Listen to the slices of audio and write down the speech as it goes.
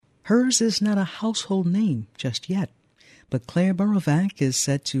Hers is not a household name just yet, but Clare Burovac is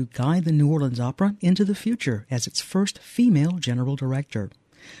set to guide the New Orleans Opera into the future as its first female general director.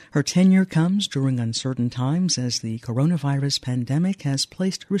 Her tenure comes during uncertain times as the coronavirus pandemic has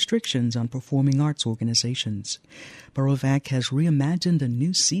placed restrictions on performing arts organizations. Burovac has reimagined a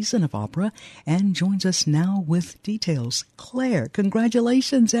new season of opera and joins us now with details. Clare,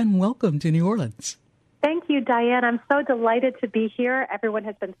 congratulations and welcome to New Orleans. Thank you, Diane. I'm so delighted to be here. Everyone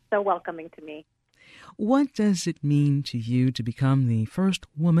has been so welcoming to me. What does it mean to you to become the first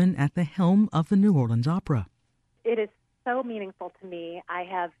woman at the helm of the New Orleans Opera? It is so meaningful to me. I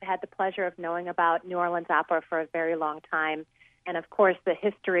have had the pleasure of knowing about New Orleans Opera for a very long time. And of course, the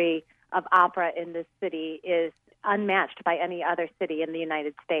history of opera in this city is unmatched by any other city in the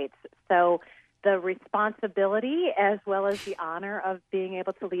United States. So the responsibility as well as the honor of being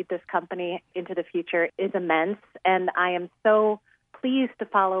able to lead this company into the future is immense. And I am so pleased to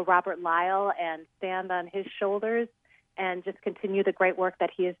follow Robert Lyle and stand on his shoulders and just continue the great work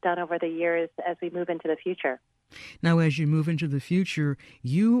that he has done over the years as we move into the future. Now, as you move into the future,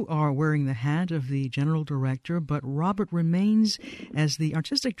 you are wearing the hat of the general director, but Robert remains as the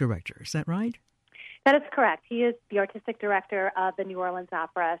artistic director. Is that right? That is correct. He is the artistic director of the New Orleans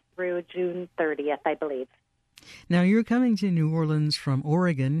Opera through June 30th, I believe. Now, you're coming to New Orleans from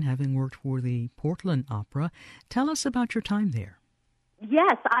Oregon, having worked for the Portland Opera. Tell us about your time there.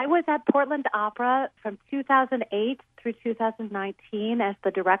 Yes, I was at Portland Opera from 2008 through 2019 as the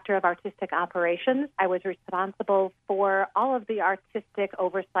Director of Artistic Operations. I was responsible for all of the artistic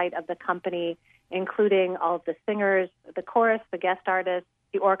oversight of the company, including all of the singers, the chorus, the guest artists,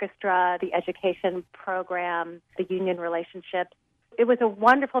 the orchestra, the education program, the union relationships. It was a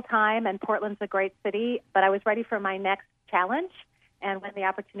wonderful time, and Portland's a great city, but I was ready for my next challenge. And when the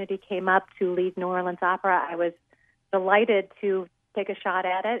opportunity came up to lead New Orleans Opera, I was delighted to take a shot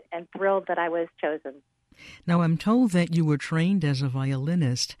at it and thrilled that I was chosen. Now, I'm told that you were trained as a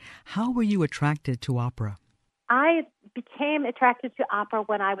violinist. How were you attracted to opera? I became attracted to opera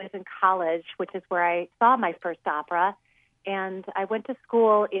when I was in college, which is where I saw my first opera. And I went to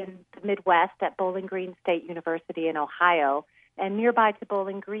school in the Midwest at Bowling Green State University in Ohio. And nearby to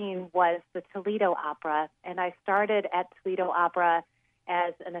Bowling Green was the Toledo Opera. And I started at Toledo Opera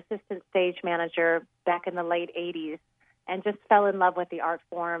as an assistant stage manager back in the late 80s. And just fell in love with the art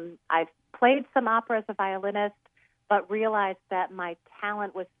form. I've played some opera as a violinist, but realized that my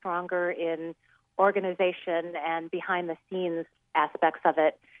talent was stronger in organization and behind-the-scenes aspects of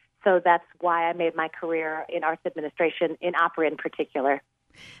it. So that's why I made my career in arts administration, in opera in particular.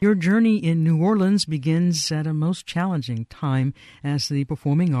 Your journey in New Orleans begins at a most challenging time as the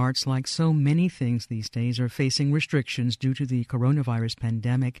performing arts, like so many things these days, are facing restrictions due to the coronavirus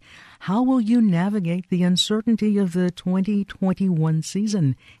pandemic. How will you navigate the uncertainty of the 2021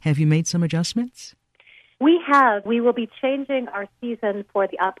 season? Have you made some adjustments? We have. We will be changing our season for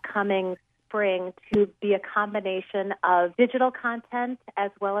the upcoming spring to be a combination of digital content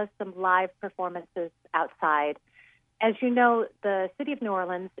as well as some live performances outside. As you know, the city of New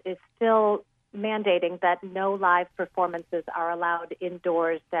Orleans is still mandating that no live performances are allowed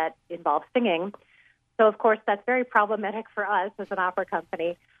indoors that involve singing. So, of course, that's very problematic for us as an opera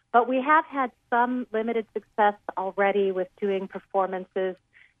company. But we have had some limited success already with doing performances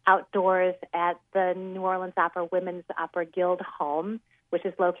outdoors at the New Orleans Opera Women's Opera Guild home, which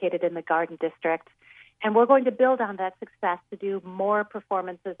is located in the Garden District. And we're going to build on that success to do more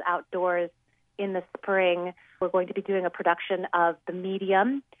performances outdoors in the spring. We're going to be doing a production of The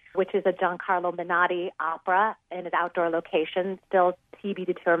Medium, which is a Giancarlo Menotti opera in an outdoor location, still to be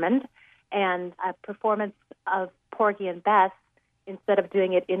determined, and a performance of Porgy and Bess. Instead of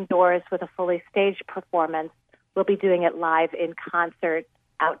doing it indoors with a fully staged performance, we'll be doing it live in concert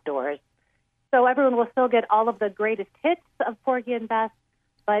outdoors. So everyone will still get all of the greatest hits of Porgy and Bess,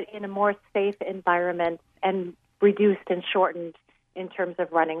 but in a more safe environment and reduced and shortened in terms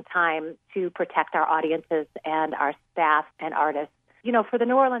of running time to protect our audiences and our staff and artists. You know, for the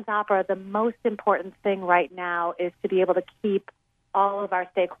New Orleans Opera, the most important thing right now is to be able to keep all of our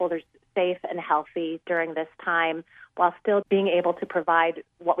stakeholders safe and healthy during this time while still being able to provide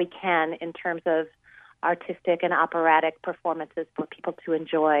what we can in terms of artistic and operatic performances for people to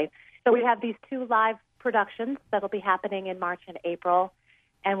enjoy. So we have these two live productions that will be happening in March and April,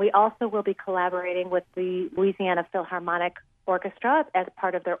 and we also will be collaborating with the Louisiana Philharmonic Orchestra as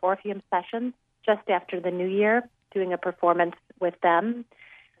part of their Orpheum sessions just after the New Year, doing a performance with them.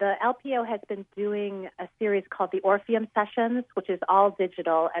 The LPO has been doing a series called the Orpheum Sessions, which is all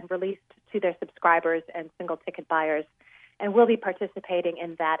digital and released to their subscribers and single ticket buyers, and we'll be participating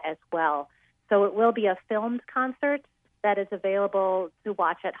in that as well. So it will be a filmed concert that is available to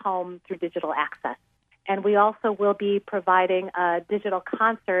watch at home through digital access. And we also will be providing a digital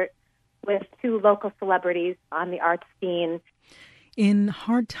concert with 2 local celebrities on the arts scene. In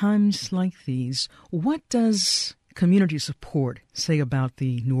hard times like these, what does community support say about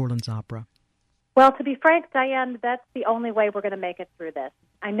the New Orleans Opera? Well, to be frank, Diane, that's the only way we're going to make it through this.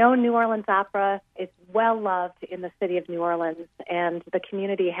 I know New Orleans Opera is well loved in the city of New Orleans, and the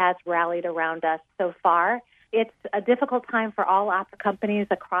community has rallied around us so far. It's a difficult time for all opera companies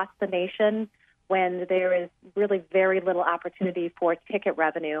across the nation when there is really very little opportunity for ticket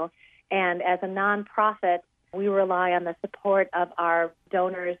revenue. And as a nonprofit, we rely on the support of our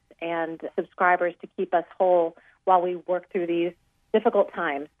donors and subscribers to keep us whole while we work through these difficult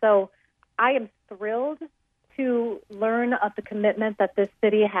times. So I am thrilled to learn of the commitment that this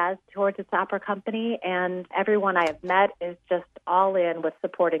city has towards its opera company, and everyone I have met is just all in with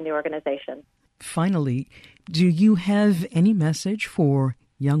supporting the organization. Finally, do you have any message for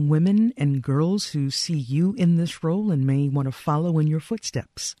young women and girls who see you in this role and may want to follow in your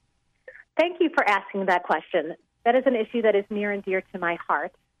footsteps? Thank you for asking that question. That is an issue that is near and dear to my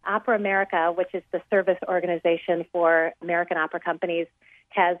heart. Opera America, which is the service organization for American opera companies,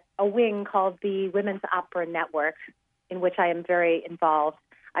 has a wing called the Women's Opera Network, in which I am very involved.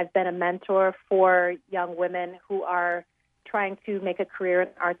 I've been a mentor for young women who are trying to make a career in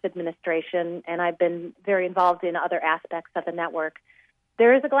arts administration, and I've been very involved in other aspects of the network.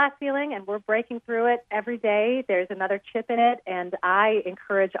 There is a glass ceiling, and we're breaking through it every day. There's another chip in it, and I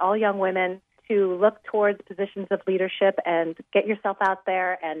encourage all young women to look towards positions of leadership and get yourself out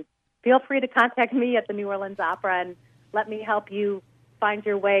there, and feel free to contact me at the New Orleans Opera and let me help you find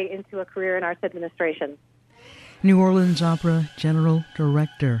your way into a career in arts administration. New Orleans Opera General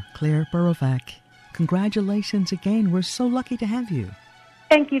Director Clare Burovac, congratulations again. We're so lucky to have you.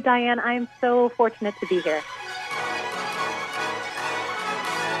 Thank you, Diane. I am so fortunate to be here.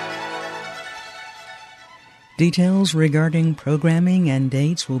 Details regarding programming and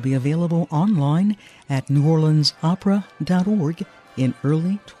dates will be available online at neworleansopera.org in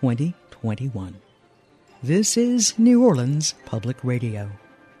early 2021. This is New Orleans Public Radio.